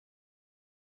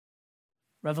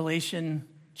Revelation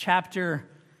chapter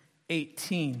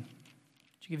 18. Would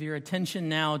you give your attention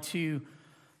now to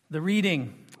the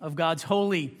reading of God's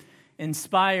holy,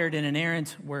 inspired, and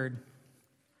inerrant word.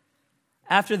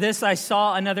 After this, I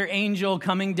saw another angel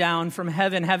coming down from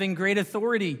heaven, having great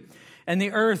authority, and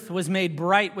the earth was made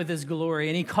bright with his glory.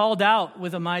 And he called out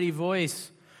with a mighty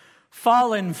voice,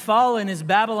 "Fallen, fallen is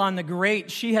Babylon the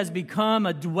Great. She has become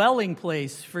a dwelling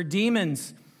place for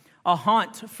demons, a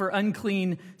haunt for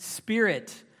unclean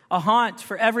spirit, a haunt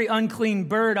for every unclean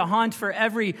bird, a haunt for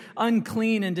every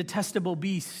unclean and detestable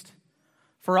beast.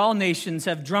 For all nations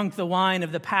have drunk the wine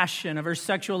of the passion of her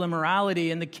sexual immorality,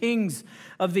 and the kings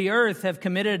of the earth have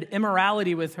committed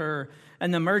immorality with her,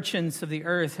 and the merchants of the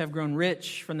earth have grown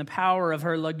rich from the power of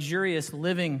her luxurious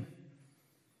living."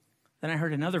 Then I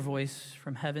heard another voice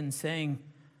from heaven saying,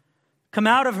 "Come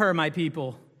out of her, my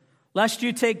people, lest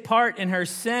you take part in her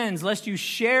sins, lest you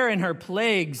share in her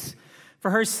plagues. For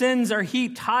her sins are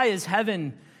heaped high as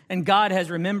heaven, and God has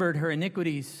remembered her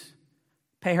iniquities.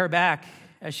 Pay her back,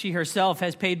 as she herself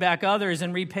has paid back others,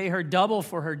 and repay her double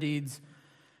for her deeds.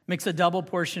 Mix a double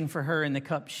portion for her in the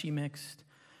cup she mixed.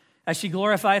 As she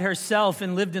glorified herself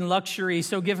and lived in luxury,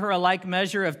 so give her a like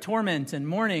measure of torment and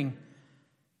mourning,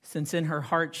 since in her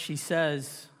heart she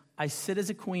says, 'I sit as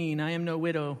a queen, I am no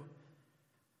widow,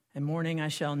 and mourning I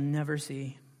shall never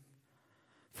see.'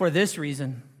 For this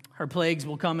reason, her plagues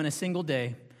will come in a single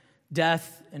day,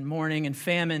 death and mourning and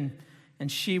famine, and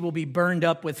she will be burned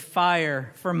up with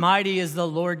fire. For mighty is the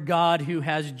Lord God who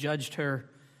has judged her.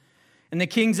 And the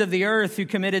kings of the earth who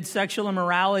committed sexual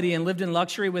immorality and lived in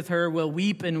luxury with her will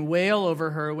weep and wail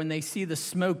over her when they see the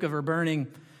smoke of her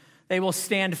burning. They will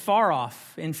stand far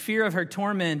off in fear of her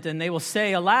torment, and they will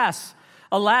say, 'Alas,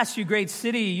 alas, you great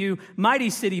city, you mighty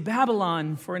city,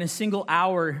 Babylon, for in a single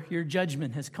hour your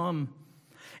judgment has come.'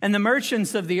 And the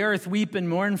merchants of the earth weep and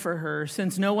mourn for her,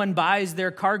 since no one buys their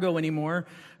cargo anymore,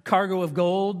 cargo of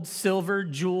gold, silver,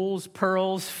 jewels,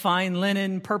 pearls, fine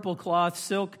linen, purple cloth,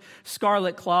 silk,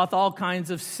 scarlet cloth, all kinds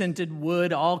of scented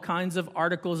wood, all kinds of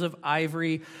articles of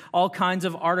ivory, all kinds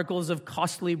of articles of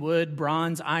costly wood,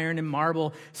 bronze, iron, and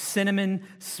marble, cinnamon,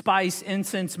 spice,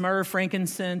 incense, myrrh,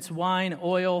 frankincense, wine,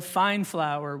 oil, fine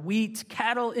flour, wheat,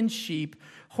 cattle and sheep,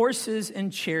 horses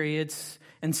and chariots,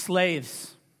 and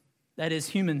slaves, that is,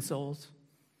 human souls.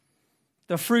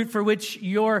 The fruit for which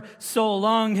your soul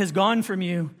longed has gone from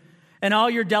you, and all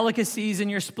your delicacies and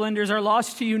your splendors are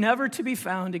lost to you, never to be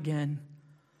found again.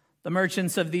 The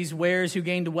merchants of these wares who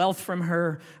gained wealth from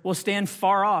her will stand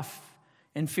far off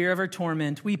in fear of her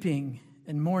torment, weeping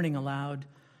and mourning aloud.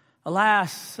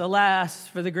 Alas, alas,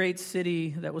 for the great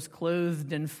city that was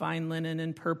clothed in fine linen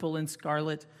and purple and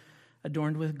scarlet,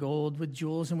 adorned with gold, with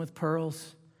jewels, and with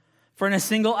pearls. For in a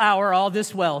single hour all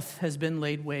this wealth has been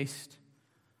laid waste.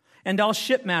 And all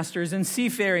shipmasters and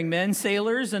seafaring men,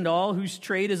 sailors, and all whose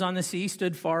trade is on the sea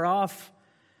stood far off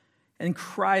and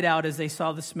cried out as they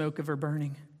saw the smoke of her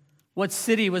burning. What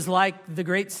city was like the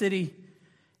great city?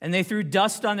 And they threw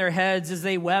dust on their heads as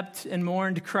they wept and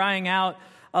mourned, crying out,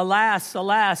 'Alas,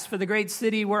 alas, for the great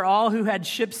city where all who had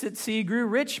ships at sea grew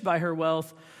rich by her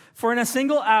wealth. For in a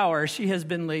single hour she has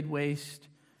been laid waste.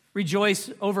 Rejoice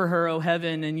over her, O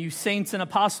heaven, and you saints and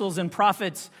apostles and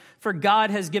prophets, for God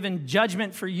has given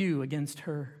judgment for you against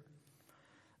her.'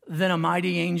 Then a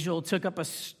mighty angel took up a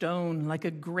stone like a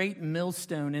great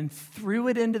millstone and threw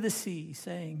it into the sea,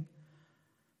 saying,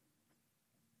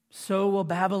 'So will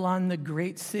Babylon, the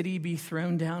great city, be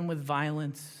thrown down with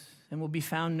violence and will be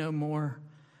found no more.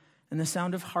 And the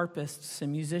sound of harpists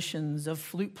and musicians, of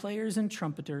flute players and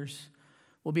trumpeters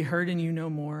will be heard in you no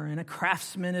more, and a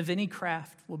craftsman of any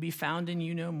craft will be found in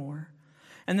you no more.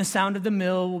 And the sound of the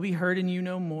mill will be heard in you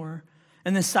no more,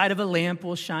 and the sight of a lamp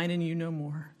will shine in you no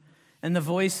more, and the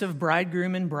voice of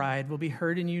bridegroom and bride will be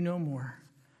heard in you no more.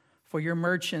 For your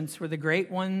merchants were the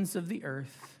great ones of the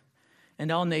earth,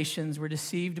 and all nations were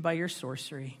deceived by your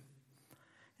sorcery.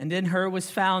 And in her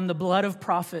was found the blood of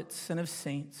prophets and of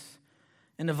saints,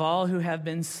 and of all who have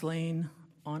been slain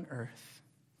on earth.'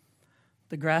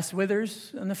 The grass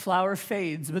withers and the flower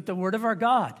fades, but the word of our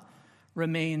God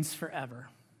remains forever."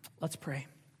 Let's pray.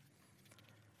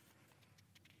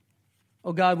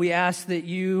 Oh God, we ask that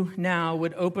you now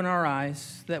would open our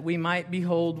eyes that we might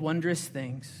behold wondrous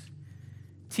things.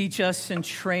 Teach us and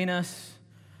train us,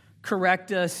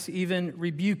 correct us, even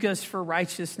rebuke us for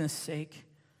righteousness' sake.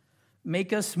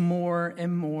 Make us more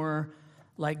and more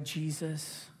like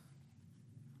Jesus.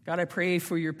 God, I pray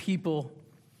for your people.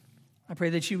 I pray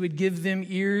that you would give them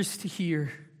ears to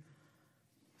hear.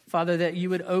 Father, that you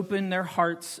would open their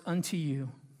hearts unto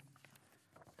you,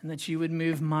 and that you would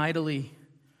move mightily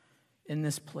in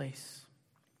this place.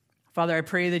 Father, I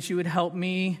pray that you would help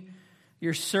me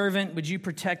your servant, would you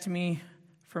protect me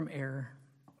from error?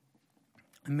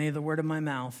 And may the word of my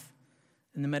mouth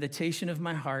and the meditation of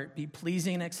my heart be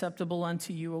pleasing and acceptable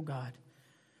unto you, O God.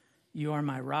 You are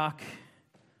my rock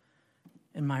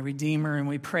and my redeemer. And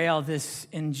we pray all this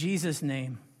in Jesus'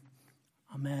 name.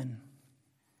 Amen.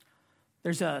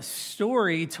 There's a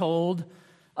story told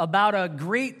about a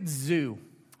great zoo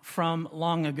from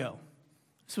long ago.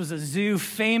 This was a zoo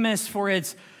famous for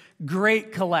its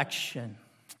great collection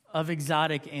of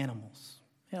exotic animals.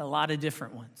 It had a lot of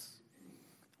different ones.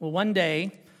 Well, one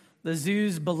day, the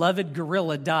zoo's beloved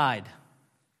gorilla died.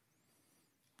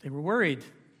 They were worried.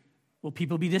 Will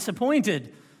people be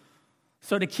disappointed?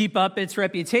 So to keep up its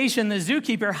reputation, the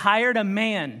zookeeper hired a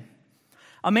man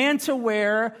to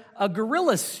wear a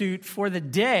gorilla suit for the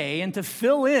day and to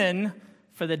fill in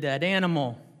for the dead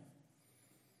animal.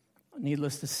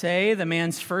 Needless to say, the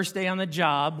man's first day on the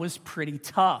job was pretty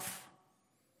tough.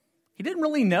 He didn't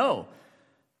really know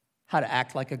how to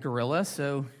act like a gorilla,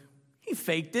 so he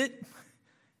faked it.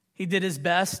 He did his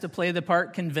best to play the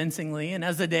part convincingly, and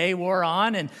as the day wore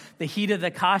on and the heat of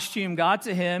the costume got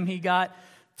to him, he got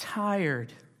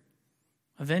tired.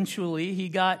 Eventually, he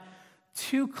got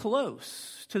too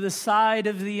close to the side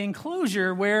of the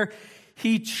enclosure where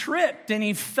he tripped and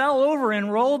he fell over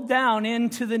and rolled down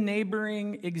into the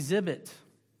neighboring exhibit,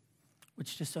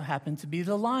 which just so happened to be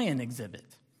the lion exhibit.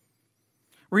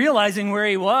 Realizing where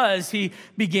he was, he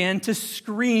began to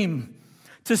scream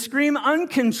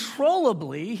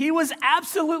uncontrollably. He was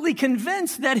absolutely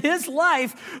convinced that his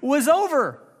life was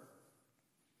over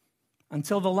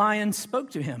until the lion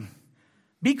spoke to him.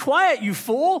 "Be quiet, you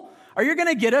fool, or you're going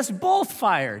to get us both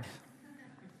fired."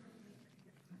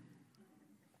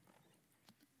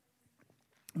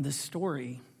 This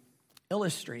story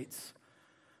illustrates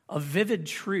a vivid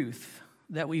truth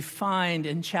that we find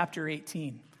in chapter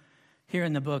 18 here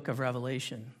in the book of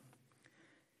Revelation.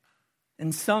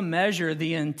 In some measure,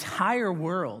 the entire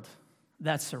world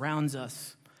that surrounds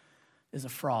us is a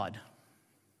fraud.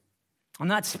 I'm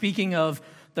not speaking of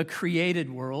the created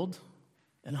world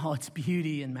and all its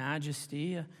beauty and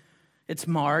majesty. It's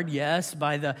marred, yes,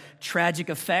 by the tragic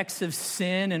effects of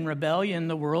sin and rebellion.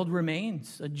 The world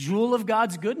remains a jewel of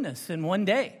God's goodness, and one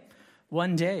day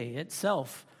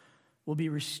itself will be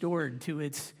restored to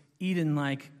its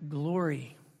Eden-like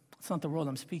glory. It's not the world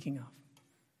I'm speaking of.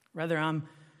 Rather, I'm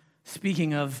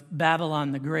speaking of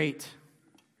Babylon the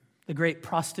great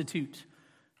prostitute,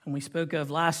 and we spoke of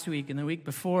last week and the week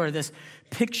before, this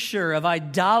picture of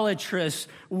idolatrous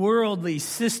worldly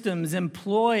systems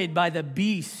employed by the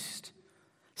beast,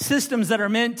 systems that are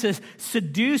meant to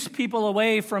seduce people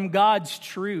away from God's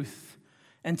truth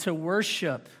and to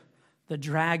worship the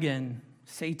dragon,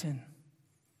 Satan.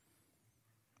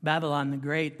 Babylon the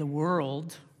Great, the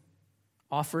world,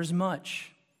 offers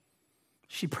much.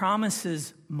 She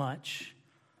promises much,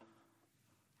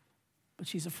 but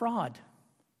she's a fraud.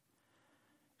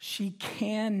 She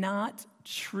cannot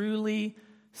truly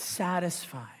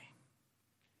satisfy.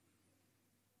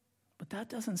 But that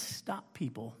doesn't stop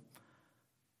people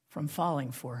from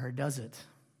falling for her, does it?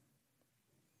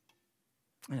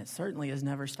 And it certainly has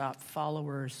never stopped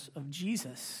followers of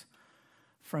Jesus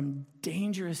from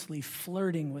dangerously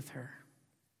flirting with her.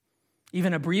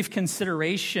 Even a brief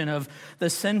consideration of the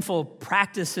sinful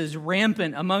practices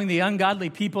rampant among the ungodly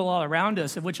people all around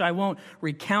us, of which I won't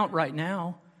recount right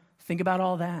now. Think about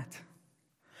all that.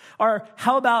 Or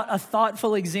how about a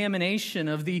thoughtful examination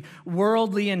of the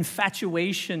worldly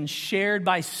infatuation shared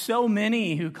by so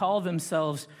many who call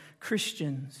themselves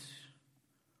Christians?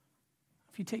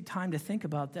 If you take time to think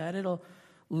about that, it'll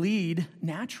lead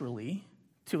naturally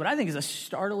to what I think is a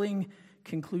startling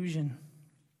conclusion.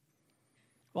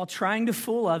 While trying to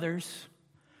fool others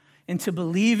into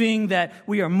believing that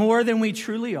we are more than we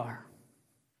truly are,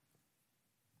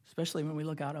 especially when we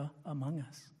look out among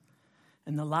us,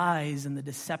 and the lies and the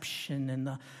deception and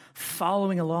the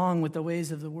following along with the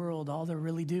ways of the world, all they're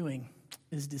really doing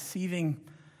is deceiving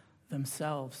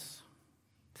themselves,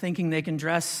 thinking they can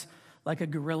dress like a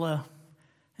gorilla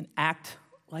and act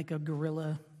like a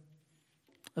gorilla,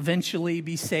 eventually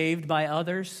be saved by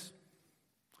others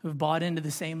who've bought into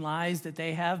the same lies that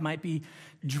they have, might be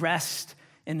dressed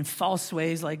in false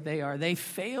ways like they are. They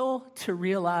fail to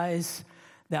realize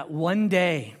that one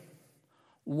day,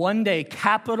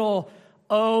 capital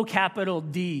O, capital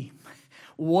D,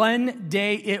 one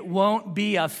day it won't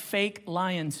be a fake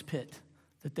lion's pit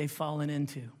that they've fallen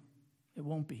into. It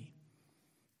won't be.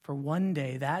 For one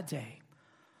day, that day,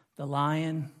 the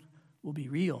lion will be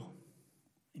real,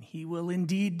 and he will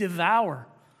indeed devour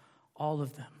all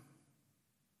of them.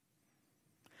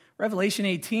 Revelation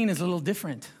 18 is a little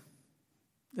different.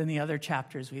 than the other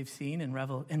chapters we've seen in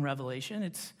Revelation.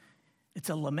 It's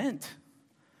a lament.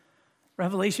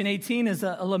 Revelation 18 is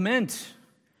a lament.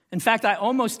 In fact, I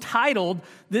almost titled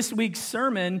this week's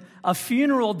sermon, A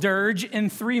Funeral Dirge in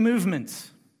 3 Movements.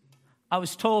 I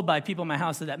was told by people in my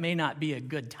house that may not be a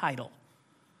good title.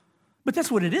 But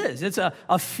that's what it is. It's a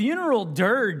funeral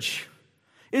dirge.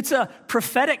 It's a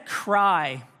prophetic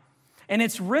cry. And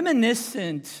it's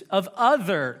reminiscent of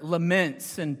other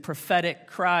laments and prophetic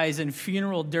cries and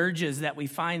funeral dirges that we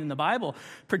find in the Bible,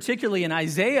 particularly in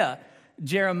Isaiah,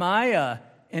 Jeremiah,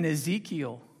 and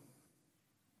Ezekiel.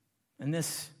 And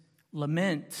this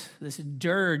lament, this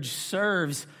dirge,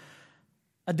 serves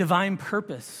a divine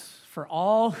purpose for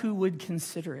all who would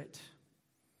consider it.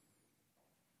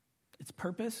 Its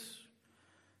purpose?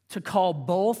 To call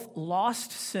both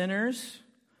lost sinners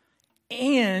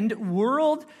and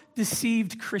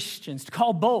world-deceived Christians. To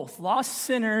call both lost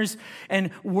sinners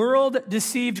and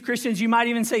world-deceived Christians, you might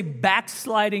even say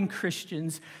backsliding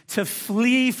Christians, to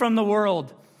flee from the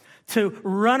world, to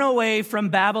run away from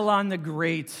Babylon the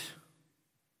Great,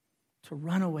 to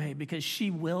run away because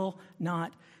she will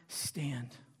not stand.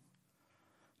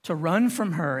 To run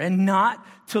from her and not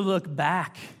to look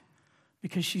back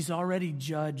because she's already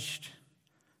judged.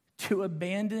 To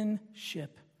abandon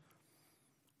ship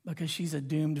because she's a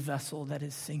doomed vessel that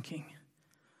is sinking.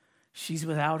 She's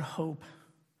without hope.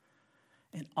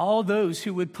 And all those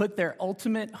who would put their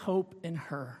ultimate hope in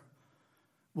her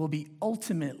will be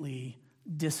ultimately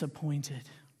disappointed.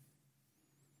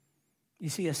 You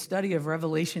see, a study of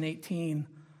Revelation 18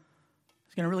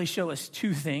 is going to really show us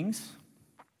 2 things.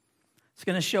 It's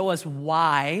going to show us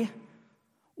why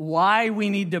we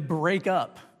need to break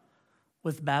up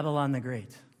with Babylon the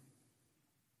Great.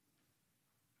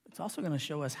 It's also going to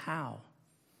show us how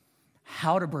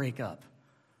to break up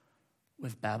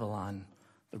with Babylon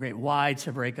the Great, why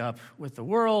to break up with the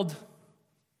world,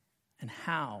 and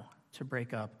how to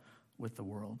break up with the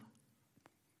world.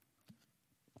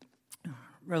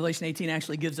 Revelation 18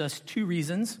 actually gives us 2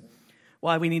 reasons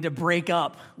why we need to break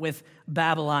up with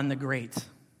Babylon the Great.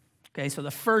 Okay, so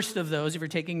the first of those, if you're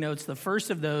taking notes, the first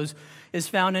of those is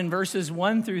found in verses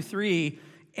 1 through 3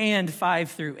 and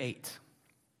 5 through 8.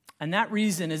 And that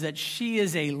reason is that she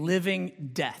is a living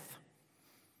death.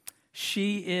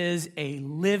 She is a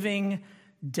living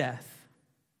death.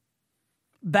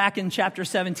 Back in chapter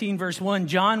 17, verse 1,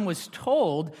 John was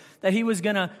told that he was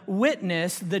going to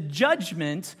witness the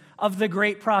judgment of the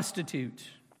great prostitute.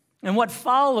 And what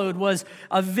followed was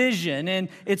a vision and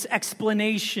its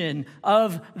explanation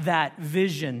of that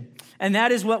vision. And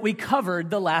that is what we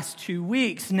covered the last 2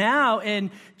 weeks. Now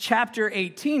in chapter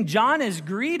 18, John is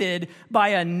greeted by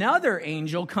another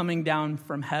angel coming down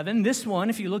from heaven. This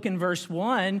one, if you look in verse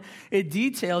 1, it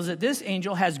details that this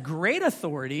angel has great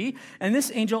authority, and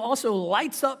this angel also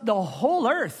lights up the whole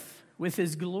earth with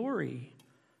his glory.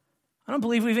 I don't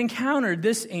believe we've encountered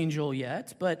this angel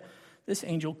yet, but this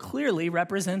angel clearly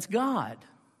represents God.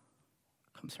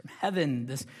 It comes from heaven.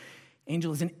 This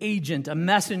angel is an agent, a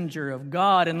messenger of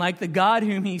God. And like the God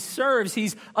whom he serves,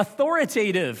 he's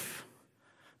authoritative,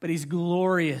 but he's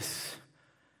glorious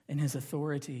in his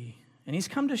authority. And he's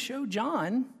come to show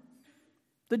John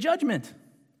the judgment.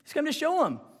 He's come to show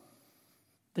him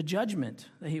the judgment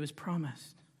that he was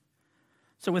promised.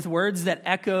 So with words that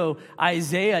echo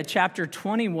Isaiah chapter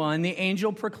 21, the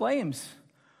angel proclaims,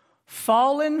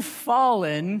 "Fallen,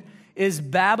 fallen is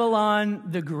Babylon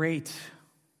the Great."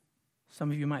 Some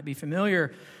of you might be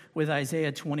familiar with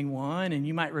Isaiah 21, and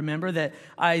you might remember that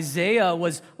Isaiah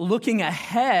was looking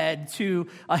ahead to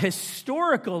a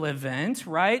historical event,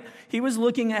 right? He was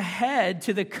looking ahead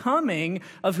to the coming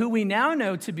of who we now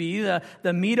know to be the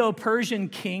Medo-Persian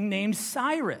king named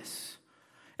Cyrus.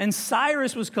 And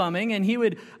Cyrus was coming, and he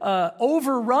would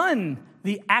overrun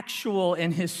the actual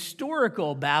and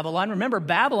historical Babylon. Remember,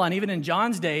 Babylon, even in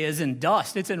John's day, is in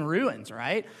dust. It's in ruins,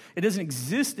 right? It doesn't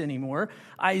exist anymore.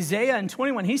 Isaiah in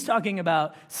 21, he's talking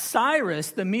about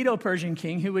Cyrus, the Medo-Persian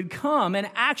king, who would come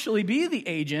and actually be the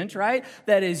agent, right,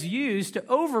 that is used to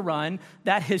overrun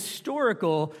that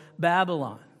historical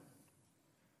Babylon.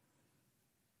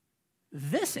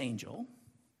 This angel,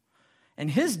 and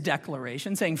his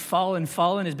declaration saying, "Fallen,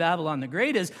 fallen is Babylon the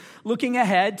Great," is looking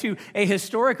ahead to a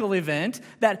historical event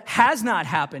that has not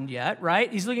happened yet,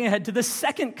 right? He's looking ahead to the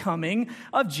second coming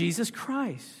of Jesus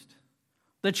Christ,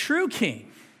 the true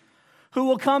king, who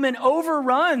will come and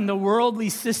overrun the worldly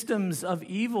systems of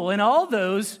evil and all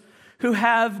those who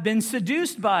have been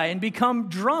seduced by and become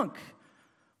drunk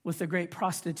with the great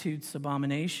prostitute's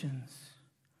abominations.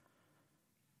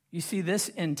 You see, this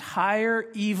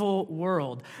entire evil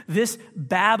world, this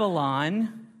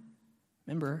Babylon,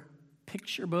 remember,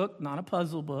 picture book, not a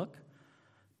puzzle book.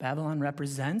 Babylon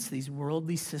represents these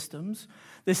worldly systems.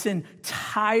 This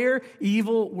entire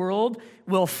evil world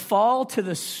will fall to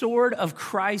the sword of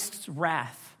Christ's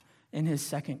wrath in his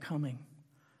second coming,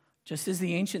 just as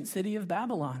the ancient city of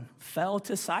Babylon fell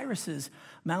to Cyrus's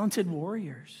mounted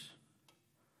warriors.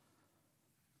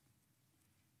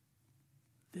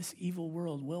 This evil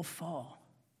world will fall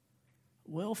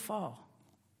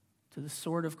to the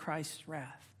sword of Christ's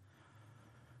wrath.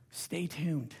 Stay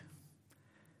tuned.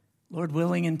 Lord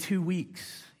willing, in 2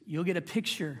 weeks, you'll get a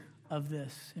picture of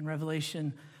this in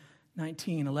Revelation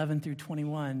 19, 11 through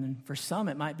 21. And for some,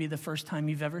 it might be the first time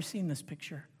you've ever seen this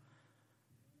picture.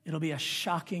 It'll be a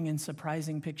shocking and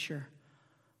surprising picture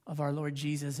of our Lord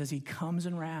Jesus as he comes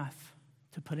in wrath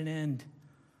to put an end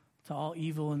to all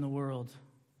evil in the world.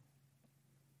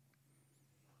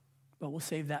 But we'll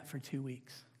save that for 2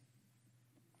 weeks.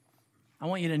 I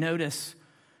want you to notice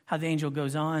how the angel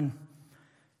goes on.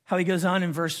 How he goes on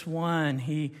in verse 1.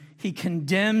 He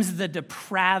condemns the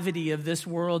depravity of this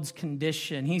world's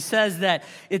condition. He says that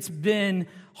it's been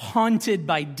haunted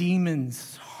by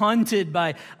demons, haunted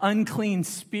by unclean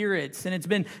spirits, and it's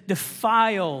been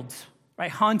defiled, right?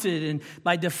 Haunted and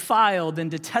by defiled and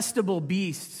detestable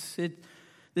beasts.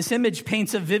 This image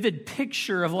paints a vivid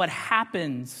picture of what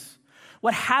happens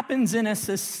in a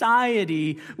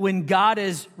society when God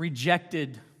is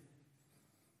rejected.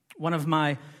 One of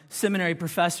my seminary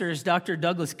professors, Dr.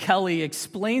 Douglas Kelly,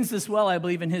 explains this well, I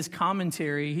believe, in his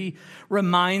commentary. He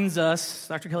reminds us,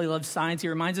 Dr. Kelly loves science, he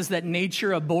reminds us that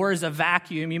nature abhors a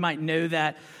vacuum. You might know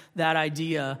that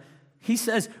idea. He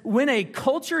says, when a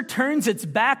culture turns its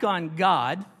back on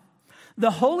God,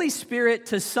 the Holy Spirit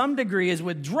to some degree is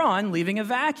withdrawn, leaving a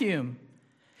vacuum.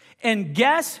 And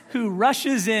guess who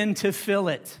rushes in to fill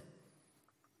it?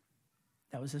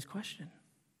 That was his question.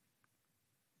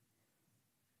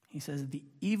 He says, the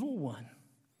evil one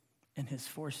and his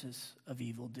forces of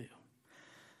evil do.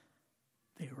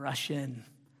 They rush in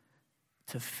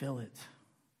to fill it.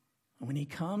 And when he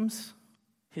comes,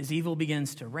 his evil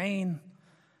begins to reign.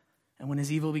 And when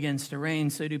his evil begins to reign,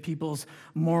 so do people's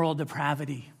moral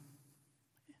depravity.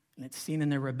 And it's seen in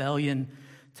their rebellion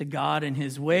to God and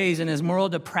his ways. And as moral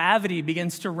depravity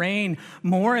begins to reign,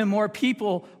 more and more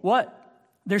people, what?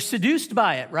 They're seduced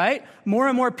by it, right? More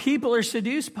and more people are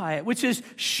seduced by it, which is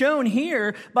shown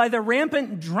here by the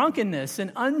rampant drunkenness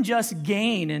and unjust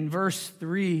gain in verse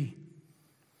 3.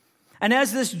 And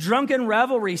as this drunken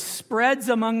revelry spreads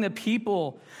among the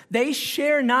people, they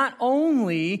share not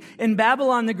only in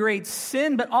Babylon the great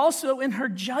sin, but also in her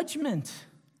judgment.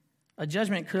 A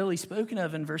judgment clearly spoken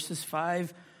of in verses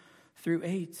 5 through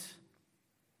 8.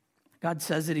 God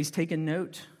says that he's taken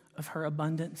note of her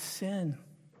abundant sin.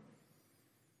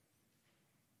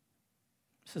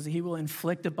 Says that he will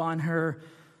inflict upon her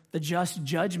the just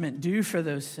judgment due for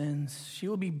those sins. She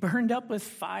will be burned up with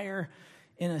fire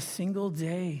in a single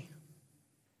day.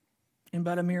 In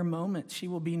but a mere moment, she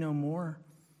will be no more.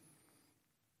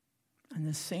 And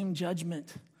the same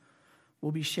judgment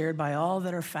will be shared by all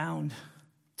that are found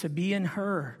to be in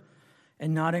her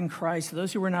and not in Christ.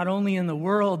 Those who are not only in the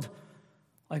world,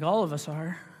 like all of us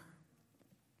are,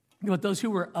 but those who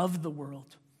were of the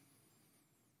world.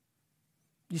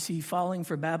 You see, falling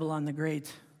for Babylon the Great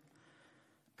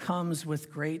comes with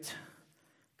great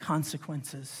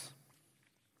consequences.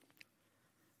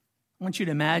 I want you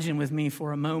to imagine with me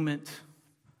for a moment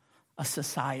a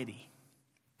society.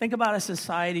 Think about a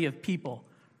society of people.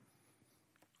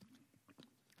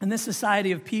 And this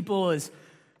society of people is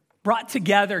brought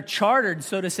together, chartered,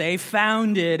 so to say,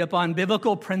 founded upon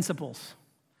biblical principles.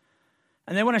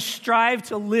 And they want to strive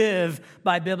to live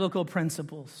by biblical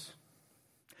principles.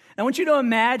 I want you to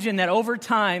imagine that over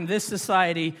time, this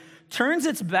society turns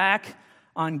its back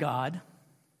on God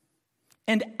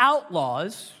and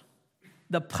outlaws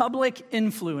the public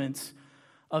influence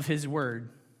of his word.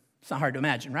 It's not hard to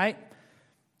imagine, right?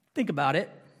 Think about it.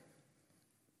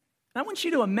 I want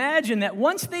you to imagine that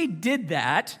once they did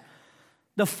that,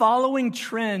 the following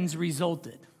trends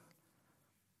resulted.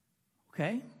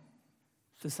 Okay?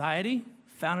 Society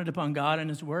founded upon God and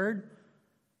his word,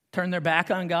 turned their back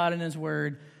on God and his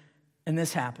word, and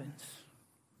this happens.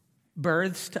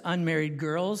 Births to unmarried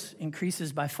girls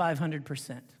increases by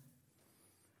 500%.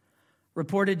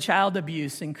 Reported child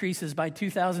abuse increases by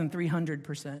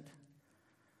 2,300%.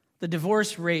 The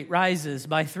divorce rate rises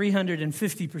by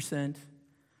 350%.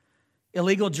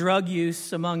 Illegal drug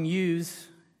use among youths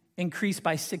increased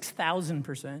by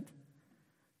 6,000%.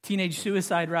 Teenage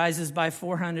suicide rises by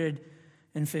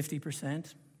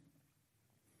 450%.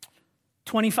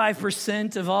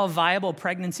 25% of all viable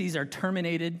pregnancies are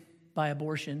terminated by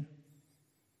abortion,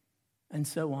 and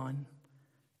so on,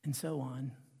 and so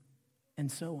on,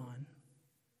 and so on.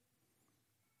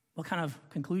 What kind of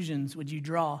conclusions would you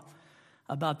draw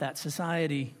about that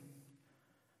society?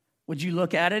 Would you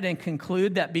look at it and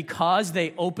conclude that because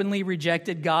they openly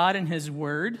rejected God and his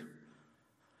word,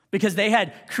 because they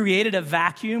had created a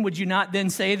vacuum, would you not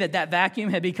then say that that vacuum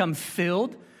had become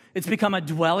filled? It's become a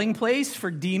dwelling place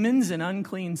for demons and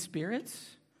unclean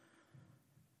spirits?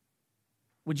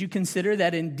 Would you consider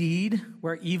that indeed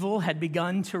where evil had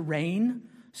begun to reign,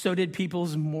 so did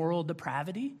people's moral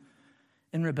depravity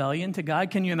and rebellion to God?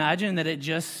 Can you imagine that it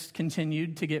just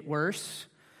continued to get worse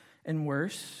and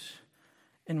worse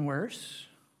and worse?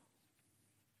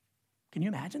 Can you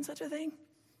imagine such a thing?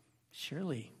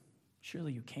 Surely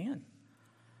you can.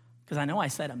 Because I know I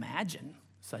said imagine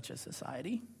such a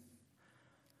society.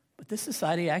 But this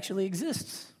society actually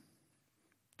exists.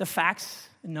 The facts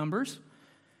and numbers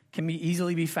can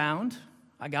easily be found.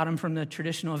 I got them from the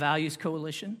Traditional Values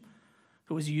Coalition,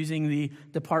 who was using the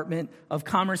Department of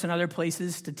Commerce and other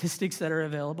places, statistics that are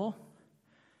available.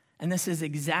 And this is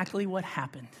exactly what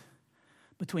happened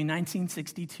between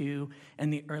 1962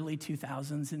 and the early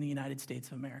 2000s in the United States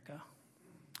of America.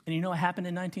 And you know what happened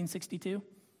in 1962?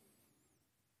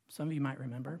 Some of you might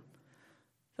remember.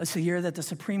 That's the year that the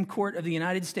Supreme Court of the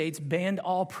United States banned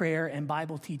all prayer and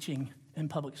Bible teaching in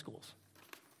public schools.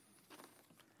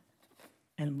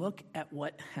 And look at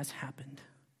what has happened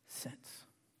since.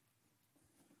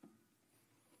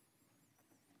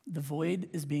 The void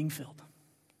is being filled.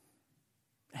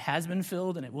 It has been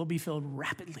filled and it will be filled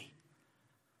rapidly.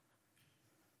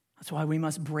 That's why we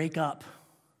must break up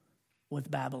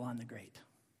with Babylon the Great.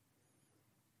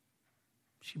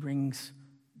 She brings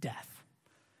death.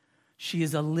 She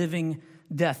is a living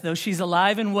death. Though she's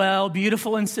alive and well,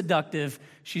 beautiful and seductive,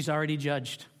 she's already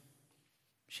judged.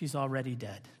 She's already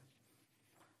dead.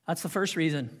 That's the first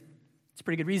reason. It's a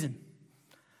pretty good reason.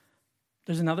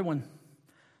 There's another one.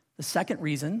 The second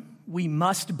reason we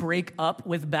must break up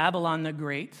with Babylon the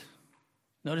Great.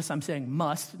 Notice I'm saying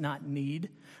must, not need.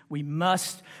 We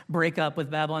must break up with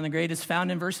Babylon the Great is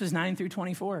found in verses 9 through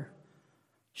 24.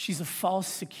 She's a false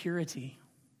security.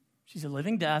 She's a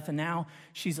living death, and now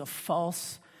she's a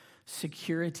false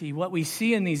security. What we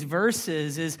see in these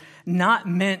verses is not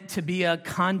meant to be a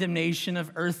condemnation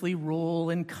of earthly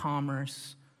rule and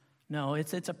commerce. No,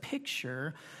 it's a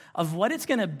picture of what it's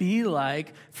going to be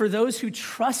like for those who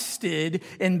trusted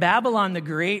in Babylon the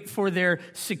Great for their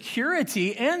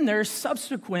security and their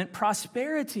subsequent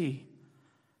prosperity.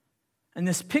 And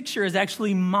this picture is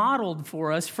actually modeled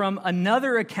for us from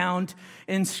another account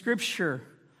in Scripture.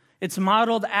 It's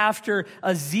modeled after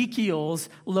Ezekiel's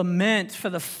lament for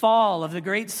the fall of the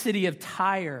great city of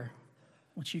Tyre,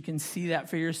 which you can see that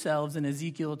for yourselves in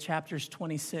Ezekiel chapters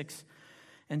 26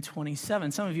 and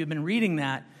 27. Some of you have been reading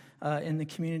that in the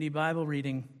community Bible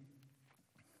reading.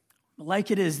 Like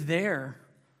it is there,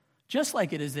 just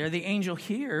like it is there, the angel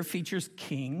here features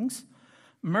kings,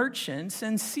 merchants,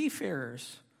 and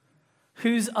seafarers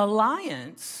whose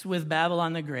alliance with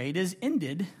Babylon the Great is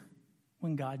ended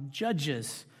when God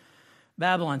judges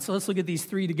Babylon. So let's look at these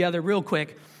three together real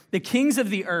quick. The kings of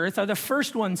the earth are the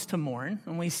first ones to mourn,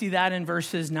 and we see that in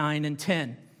verses 9 and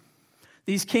 10.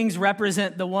 These kings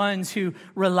represent the ones who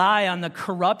rely on the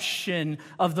corruption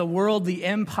of the worldly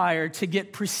empire to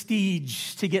get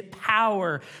prestige, to get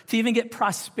power, to even get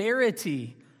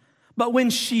prosperity. But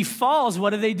when she falls,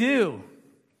 what do?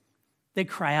 They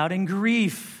cry out in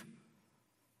grief.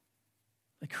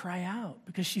 They cry out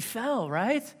because she fell,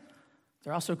 right?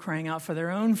 They're also crying out for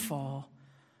their own fall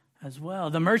as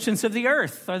well. The merchants of the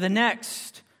earth are the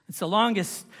next. It's the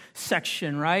longest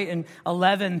section, right? In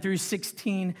 11 through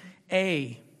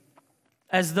 16a.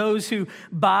 As those who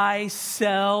buy,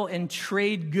 sell, and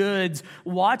trade goods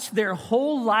watch their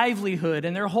whole livelihood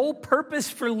and their whole purpose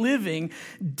for living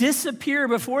disappear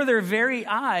before their very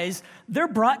eyes, they're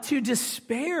brought to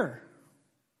despair.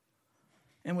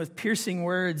 And with piercing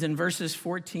words in verses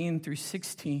 14 through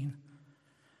 16,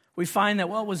 we find that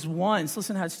what was once,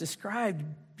 listen how it's described,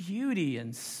 beauty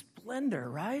and splendor,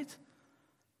 right?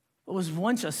 What was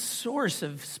once a source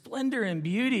of splendor and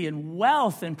beauty and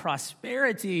wealth and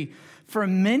prosperity for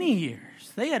many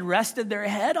years. They had rested their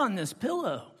head on this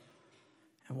pillow.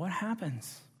 And what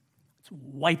happens? It's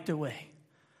wiped away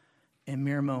in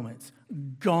mere moments,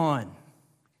 gone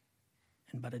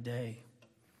in but a day.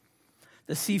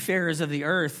 The seafarers of the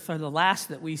earth are the last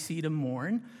that we see to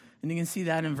mourn. And you can see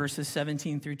that in verses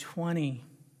 17 through 20.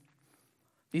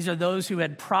 These are those who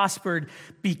had prospered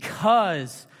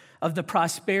because of the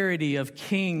prosperity of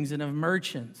kings and of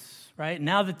merchants. right?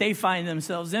 Now that they find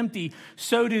themselves empty,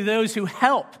 so do those who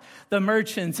help the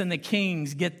merchants and the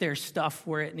kings get their stuff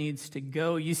where it needs to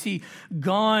go. You see,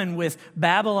 gone with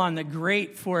Babylon the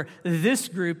Great for this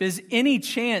group is any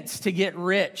chance to get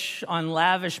rich on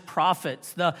lavish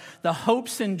profits. The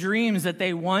hopes and dreams that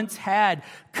they once had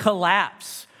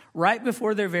collapse right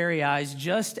before their very eyes,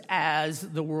 just as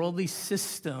the worldly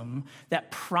system that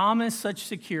promised such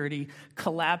security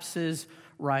collapses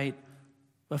right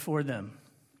before them.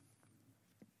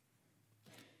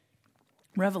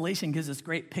 Revelation gives us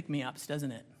great pick-me-ups,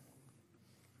 doesn't it?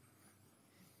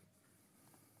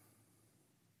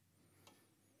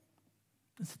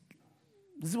 This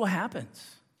is what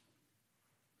happens.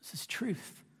 This is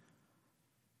truth.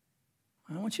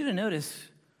 I want you to notice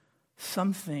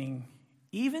something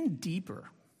even deeper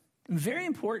and very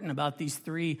important about these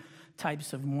three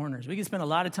types of mourners. We could spend a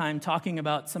lot of time talking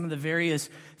about some of the various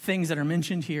things that are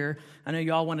mentioned here. I know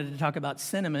you all wanted to talk about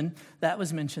cinnamon. That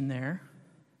was mentioned there.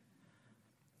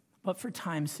 But for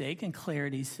time's sake and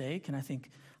clarity's sake, and I think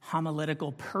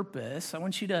homiletical purpose, I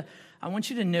want you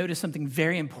to notice something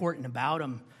very important about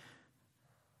them.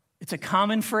 It's a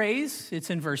common phrase. It's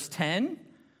in verse 10,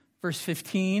 verse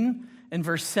 15, and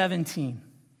verse 17.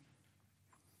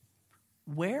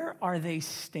 Where are they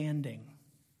standing?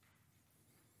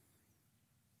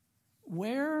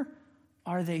 Where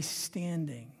are they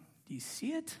standing? Do you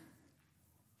see it?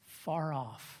 Far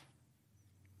off.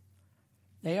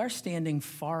 They are standing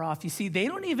far off. You see, they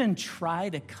don't even try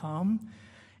to come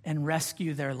and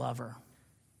rescue their lover.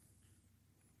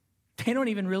 They don't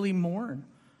even really mourn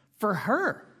for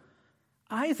her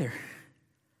either.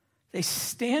 They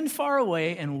stand far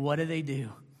away, and what do?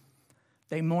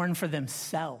 They mourn for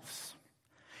themselves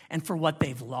and for what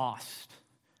they've lost.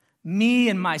 Me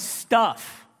and my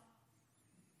stuff.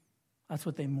 That's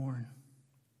what they mourn.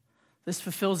 This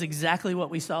fulfills exactly what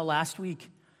we saw last week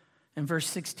in verse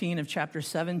 16 of chapter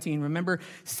 17. Remember,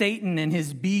 Satan and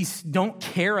his beasts don't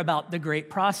care about the great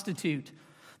prostitute.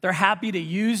 They're happy to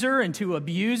use her and to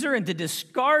abuse her and to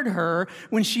discard her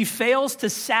when she fails to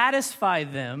satisfy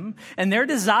them and their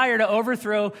desire to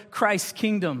overthrow Christ's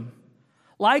kingdom.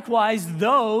 Likewise,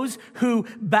 those who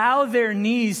bow their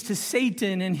knees to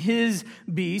Satan and his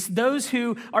beast, those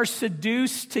who are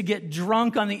seduced to get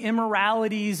drunk on the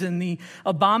immoralities and the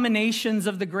abominations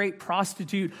of the great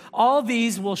prostitute, all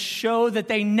these will show that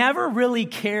they never really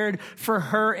cared for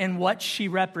her and what she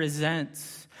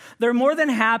represents. They're more than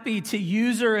happy to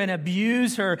use her and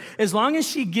abuse her as long as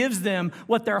she gives them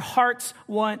what their hearts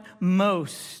want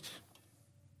most.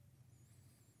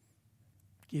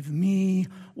 Give me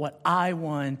what I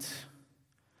want.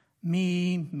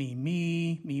 Me,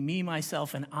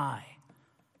 myself, and I.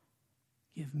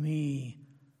 Give me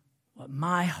what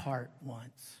my heart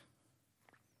wants.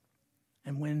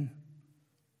 And when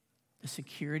the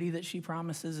security that she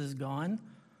promises is gone,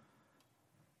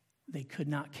 they could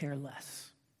not care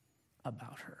less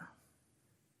about her.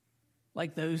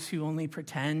 Like those who only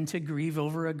pretend to grieve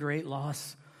over a great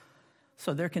loss,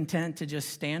 so they're content to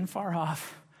just stand far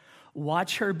off,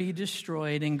 watch her be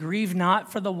destroyed, and grieve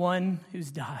not for the one who's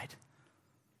died,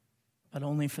 but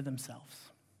only for themselves.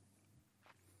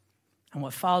 And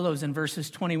what follows in verses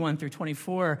 21 through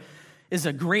 24 is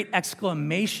a great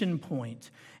exclamation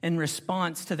point in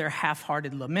response to their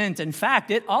half-hearted lament. In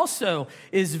fact, it also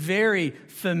is very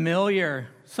familiar.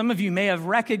 Some of you may have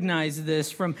recognized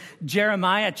this from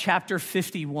Jeremiah chapter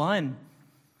 51.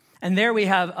 And there we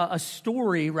have a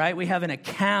story, right? We have an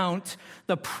account.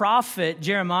 The prophet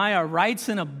Jeremiah writes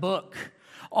in a book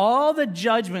all the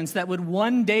judgments that would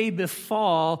one day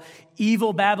befall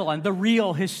evil Babylon, the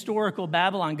real historical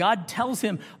Babylon. God tells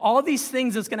him all these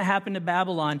things that's going to happen to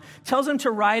Babylon, tells him to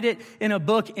write it in a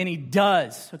book, and he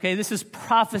does. Okay, this is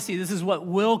prophecy. This is what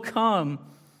will come.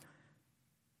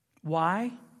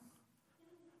 Why?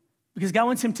 Because God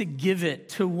wants him to give it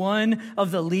to one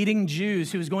of the leading Jews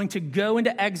who is going to go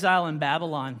into exile in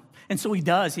Babylon. And so he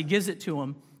does. He gives it to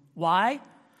him. Why?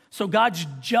 So God's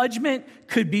judgment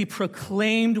could be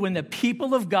proclaimed when the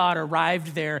people of God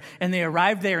arrived there, and they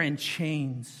arrived there in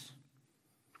chains.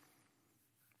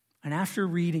 And after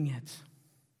reading it,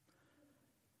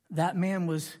 that man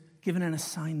was given an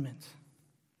assignment.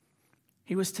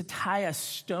 He was to tie a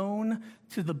stone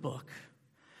to the book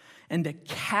and to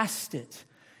cast it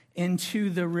into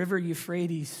the river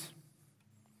Euphrates.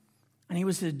 And he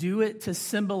was to do it to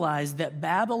symbolize that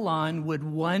Babylon would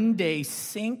one day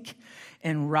sink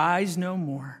and rise no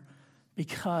more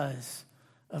because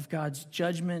of God's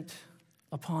judgment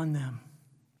upon them.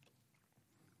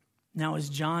 Now, as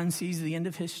John sees the end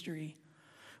of history,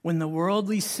 when the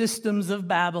worldly systems of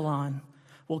Babylon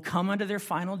will come under their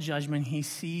final judgment, he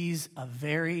sees a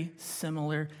very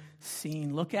similar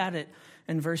scene. Look at it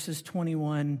in verses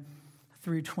 21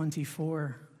 through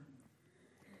 24.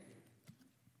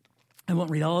 I won't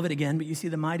read all of it again, but you see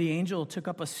the mighty angel took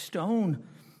up a stone,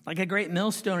 like a great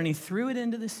millstone, and he threw it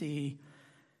into the sea.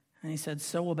 And he said,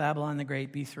 so will Babylon the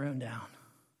Great be thrown down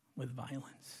with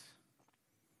violence.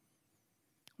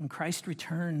 When Christ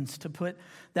returns to put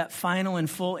that final and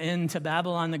full end to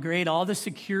Babylon the Great, all the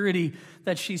security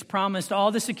that she's promised,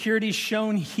 all the security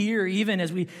shown here, even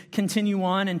as we continue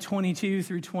on in 22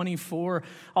 through 24,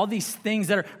 all these things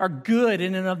that are good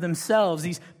in and of themselves,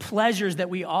 these pleasures that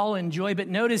we all enjoy. But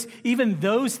notice, even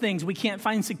those things, we can't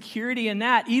find security in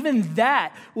that. Even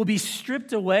that will be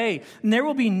stripped away. And there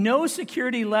will be no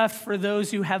security left for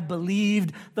those who have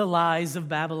believed the lies of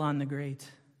Babylon the Great.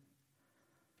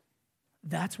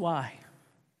 That's why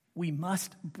we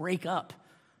must break up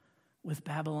with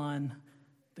Babylon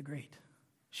the Great.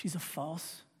 She's a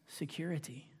false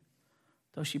security.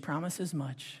 Though she promises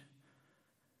much,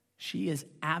 she is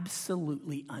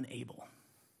absolutely unable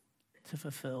to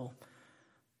fulfill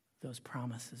those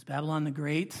promises. Babylon the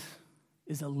Great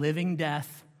is a living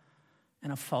death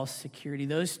and a false security.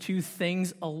 Those two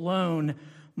things alone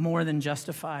more than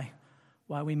justify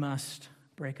why we must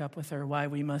break up with her, why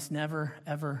we must never,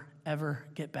 ever, ever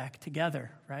get back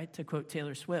together, right? To quote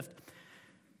Taylor Swift,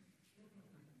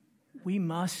 we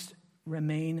must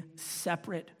remain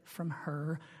separate from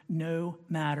her no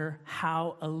matter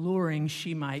how alluring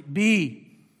she might be.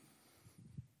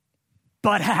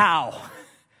 But how?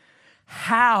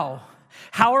 How?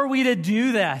 How are we to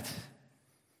do that?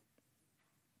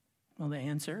 Well, the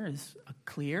answer is a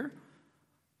clear,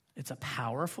 it's a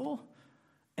powerful,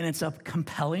 and it's a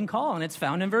compelling call, and it's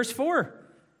found in verse 4.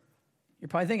 You're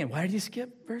probably thinking, why did you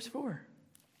skip verse 4?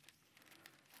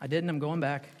 I didn't. I'm going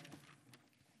back.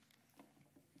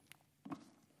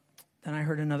 Then I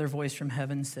heard another voice from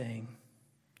heaven saying,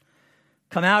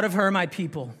 come out of her, my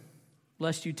people,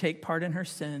 lest you take part in her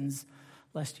sins,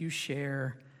 lest you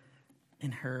share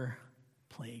in her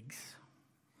plagues.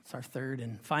 That's our third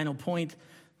and final point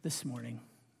this morning.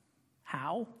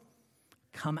 How?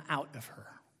 Come out of her,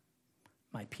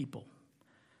 my people.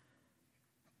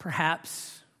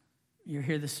 Perhaps you're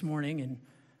here this morning and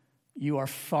you are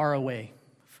far away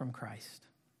from Christ.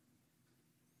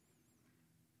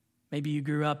 Maybe you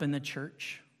grew up in the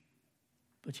church,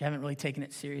 but you haven't really taken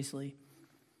it seriously.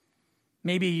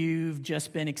 Maybe you've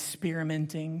just been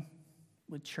experimenting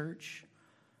with church.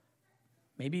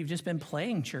 Maybe you've just been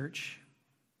playing church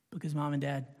because mom and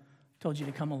dad told you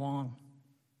to come along.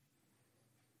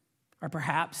 Or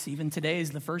perhaps even today is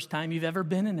the first time you've ever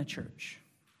been in a church.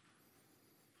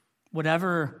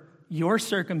 Whatever your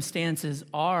circumstances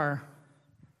are,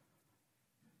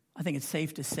 I think it's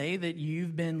safe to say that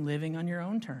you've been living on your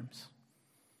own terms.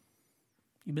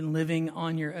 You've been living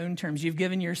on your own terms. You've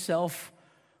given yourself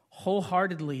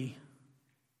wholeheartedly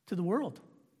to the world.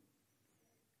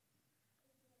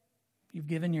 You've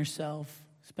given yourself,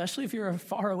 especially if you're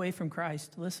far away from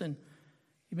Christ, listen,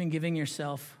 you've been giving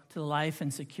yourself to the life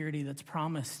and security that's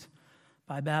promised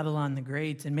by Babylon the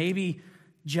Great. And maybe,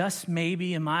 just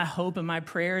maybe, and my hope and my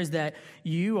prayer is that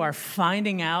you are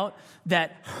finding out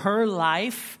that her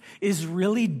life is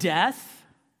really death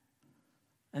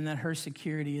and that her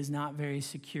security is not very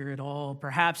secure at all.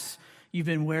 Perhaps you've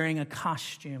been wearing a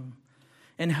costume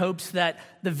in hopes that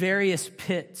the various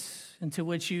pits into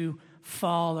which you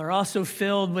fall are also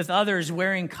filled with others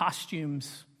wearing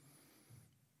costumes.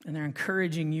 And they're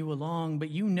encouraging you along, but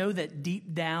you know that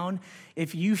deep down,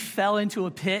 if you fell into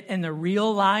a pit and the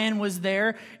real lion was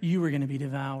there, you were going to be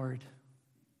devoured.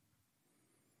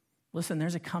 Listen,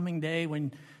 there's a coming day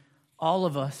when all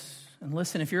of us, and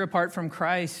listen, if you're apart from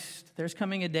Christ, there's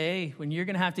coming a day when you're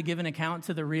going to have to give an account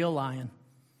to the real lion,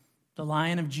 the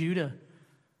Lion of Judah,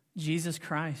 Jesus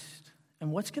Christ.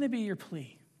 And what's going to be your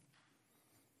plea?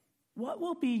 What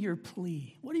will be your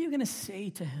plea? What are you going to say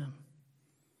to him?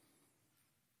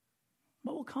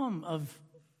 What will come of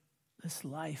this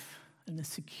life and the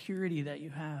security that you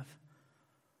have?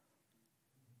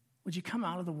 Would you come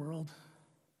out of the world?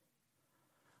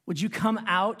 Would you come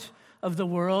out of the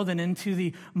world and into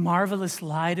the marvelous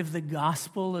light of the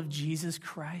gospel of Jesus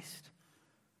Christ?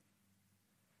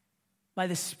 By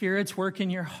the Spirit's work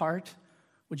in your heart,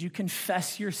 would you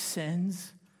confess your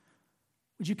sins?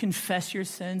 Would you confess your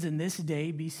sins and this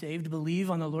day be saved? Believe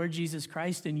on the Lord Jesus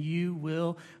Christ and you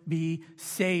will be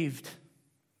saved.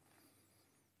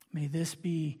 May this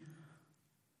be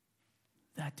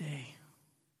that day.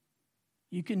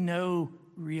 You can know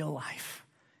real life,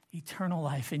 eternal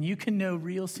life, and you can know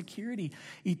real security,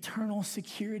 eternal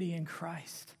security in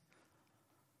Christ.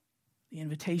 The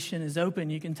invitation is open.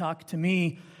 You can talk to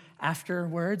me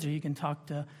afterwards, or you can talk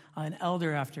to an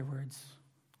elder afterwards.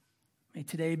 May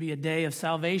today be a day of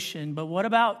salvation, but what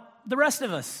about the rest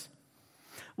of us?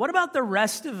 What about the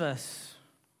rest of us?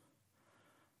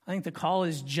 I think the call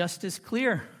is just as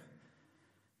clear.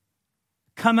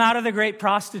 Come out of the great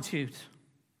prostitute.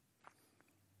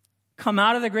 Come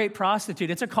out of the great prostitute.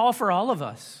 It's a call for all of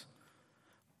us.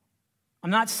 I'm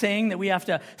not saying that we have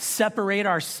to separate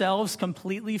ourselves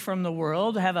completely from the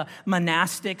world, have a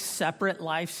monastic, separate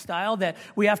lifestyle, that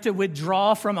we have to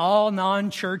withdraw from all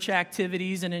non-church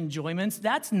activities and enjoyments.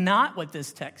 That's not what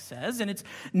this text says, and it's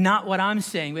not what I'm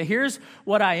saying. But here's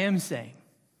what I am saying.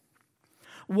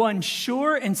 One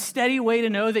sure and steady way to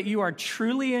know that you are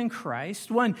truly in Christ,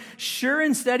 one sure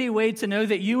and steady way to know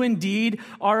that you indeed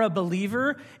are a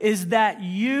believer, is that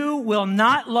you will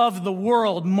not love the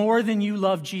world more than you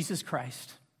love Jesus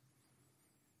Christ.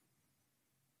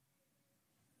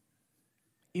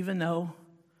 Even though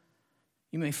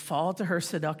you may fall to her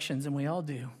seductions, and we all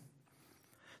do,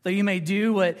 though you may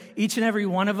do what each and every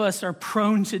one of us are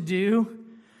prone to do,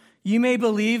 you may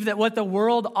believe that what the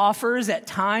world offers at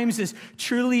times is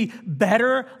truly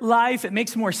better life. It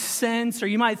makes more sense. Or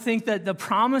you might think that the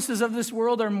promises of this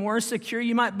world are more secure.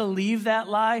 You might believe that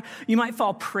lie. You might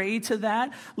fall prey to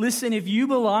that. Listen, if you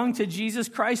belong to Jesus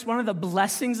Christ, one of the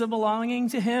blessings of belonging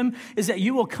to him is that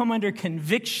you will come under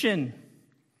conviction.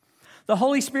 The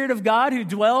Holy Spirit of God who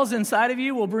dwells inside of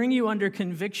you will bring you under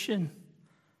conviction.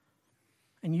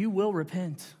 And you will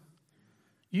repent.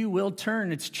 You will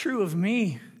turn. It's true of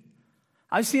me.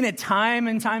 I've seen it time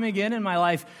and time again in my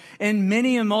life in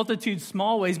many a multitude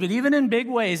small ways, but even in big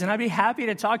ways, and I'd be happy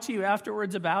to talk to you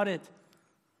afterwards about it.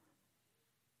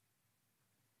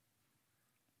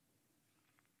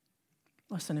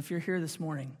 Listen, if you're here this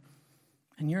morning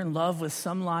and you're in love with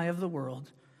some lie of the world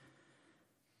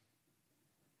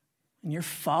and you're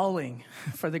falling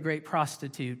for the great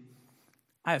prostitute,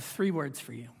 I have 3 words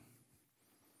for you.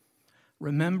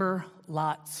 Remember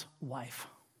Lot's wife.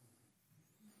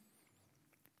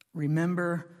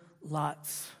 Remember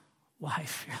Lot's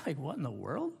wife. You're like, what in the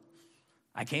world?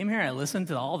 I came here, I listened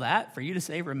to all that for you to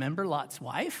say, remember Lot's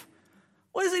wife?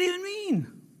 What does it even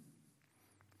mean?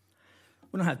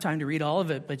 We don't have time to read all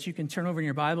of it, but you can turn over in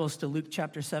your Bibles to Luke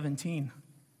chapter 17.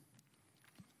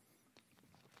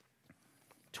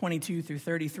 22 through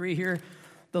 33. Here,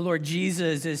 the Lord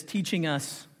Jesus is teaching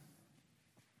us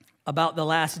about the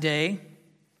last day,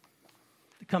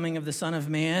 the coming of the Son of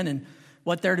Man, and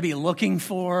what they're to be looking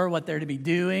for, what they're to be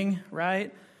doing,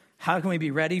 right? How can we be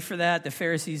ready for that? The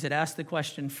Pharisees had asked the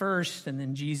question first, and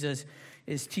then Jesus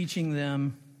is teaching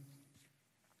them.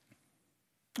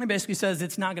 He basically says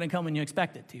it's not going to come when you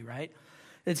expect it to, right?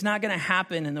 It's not going to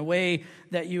happen in the way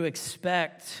that you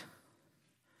expect.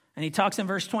 And he talks in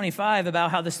verse 25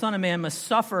 about how the Son of Man must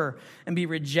suffer and be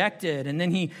rejected. And then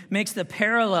he makes the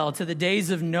parallel to the days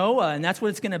of Noah, and that's what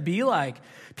it's going to be like.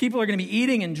 People are going to be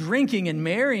eating and drinking and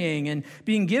marrying and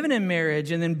being given in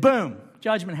marriage, and then boom,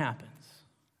 judgment happens,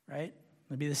 right?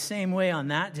 It'll be the same way on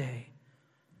that day.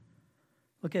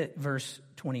 Look at verse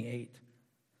 28.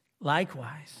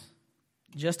 Likewise,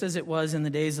 just as it was in the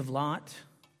days of Lot,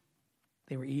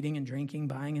 they were eating and drinking,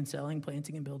 buying and selling,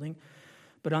 planting and building.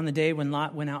 But on the day when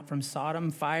Lot went out from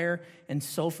Sodom, fire and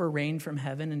sulfur rained from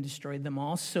heaven and destroyed them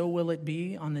all. So will it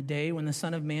be on the day when the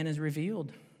Son of Man is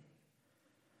revealed.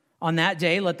 On that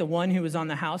day, let the one who is on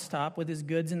the housetop with his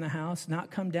goods in the house not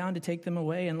come down to take them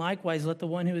away. And likewise, let the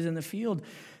one who is in the field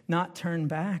not turn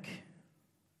back.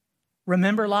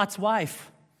 Remember Lot's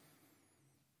wife.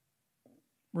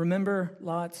 Remember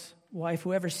Lot's wife.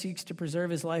 Whoever seeks to preserve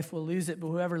his life will lose it, but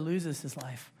whoever loses his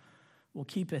life will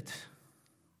keep it.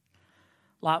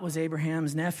 Lot was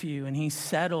Abraham's nephew, and he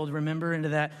settled, remember, into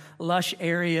that lush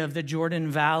area of the Jordan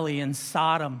Valley in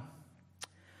Sodom.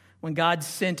 When God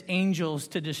sent angels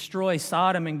to destroy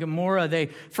Sodom and Gomorrah, they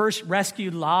first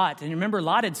rescued Lot. And remember,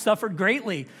 Lot had suffered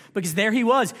greatly because there he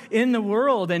was in the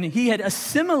world, and he had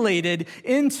assimilated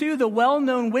into the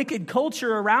well-known wicked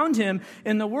culture around him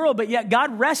in the world. But yet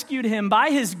God rescued him by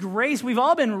his grace. We've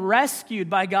all been rescued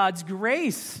by God's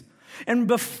grace. And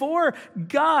before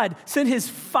God sent his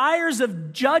fires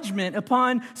of judgment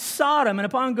upon Sodom and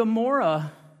upon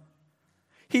Gomorrah,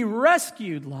 he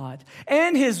rescued Lot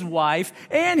and his wife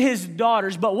and his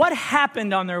daughters. But what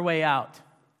happened on their way out?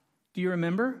 Do you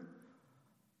remember?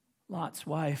 Lot's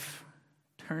wife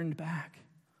turned back.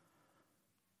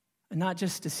 And not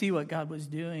just to see what God was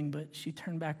doing, but she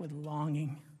turned back with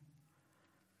longing.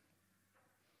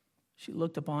 She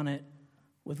looked upon it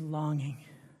with longing.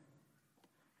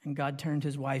 And God turned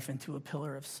his wife into a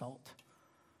pillar of salt.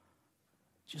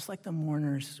 just like the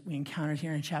mourners we encountered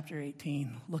here in chapter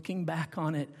 18, looking back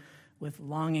on it with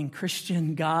longing.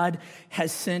 Christian, God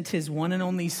has sent his one and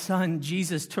only Son,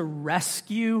 Jesus, to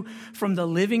rescue from the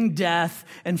living death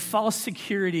and false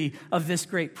security of this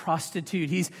great prostitute.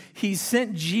 He's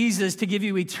sent Jesus to give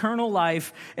you eternal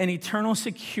life and eternal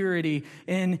security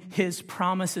in his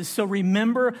promises. So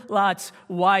remember Lot's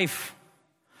wife.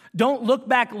 Don't look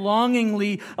back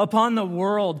longingly upon the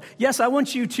world. Yes, I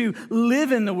want you to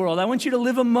live in the world. I want you to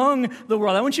live among the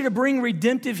world. I want you to bring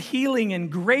redemptive healing and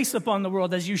grace upon the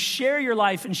world as you share your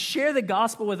life and share the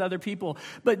gospel with other people.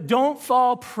 But don't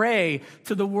fall prey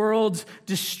to the world's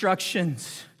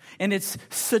destructions and its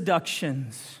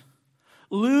seductions.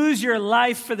 Lose your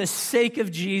life for the sake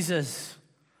of Jesus.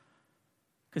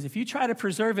 Because if you try to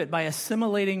preserve it by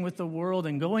assimilating with the world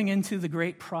and going into the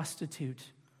great prostitute,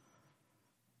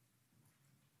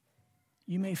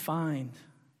 you may find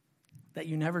that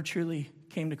you never truly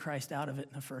came to Christ out of it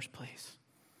in the first place.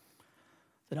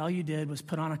 That all you did was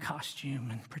put on a costume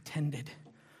and pretended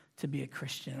to be a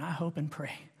Christian. I hope and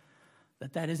pray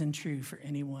that that isn't true for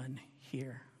anyone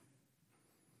here.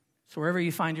 So wherever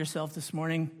you find yourself this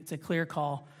morning, it's a clear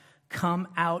call. Come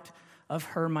out of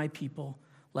her, my people,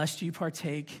 lest you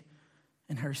partake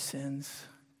in her sins.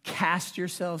 Cast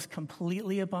yourselves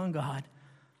completely upon God,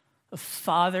 the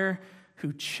Father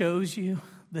who chose you,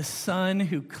 the Son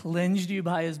who cleansed you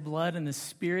by his blood, and the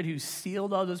Spirit who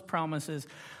sealed all those promises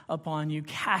upon you.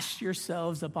 Cast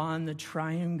yourselves upon the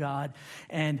triune God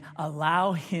and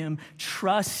allow him,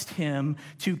 trust him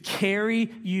to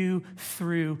carry you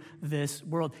through this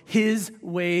world. His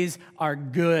ways are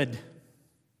good.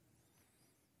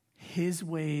 His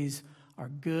ways are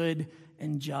good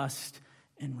and just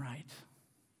and right.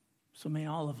 So may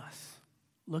all of us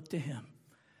look to him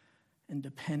and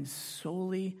depend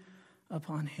solely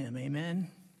upon him. Amen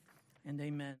and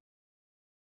amen.